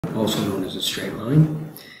also known as a straight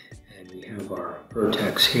line. And we have our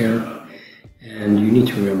vertex here. And you need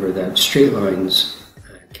to remember that straight lines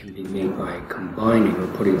can be made by combining or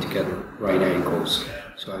putting together right angles.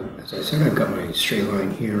 So as I said, I've got my straight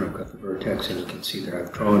line here, I've got the vertex, and you can see that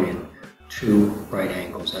I've drawn in two right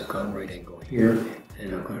angles. I've got a right angle here,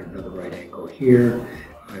 and I've got another right angle here.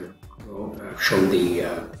 I've shown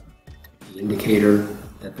the indicator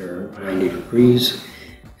that they're 90 degrees.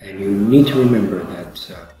 And you need to remember that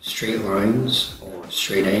straight lines or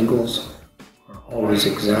straight angles are always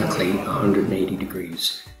exactly 180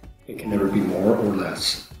 degrees. It can never be more or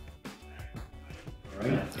less.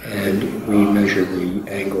 Alright, and we measure the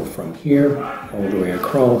angle from here all the way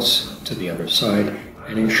across to the other side,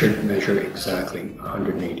 and it should measure exactly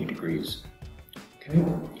 180 degrees. Okay?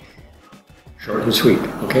 Short and sweet.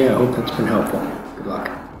 Okay, I hope that's been helpful. Good luck.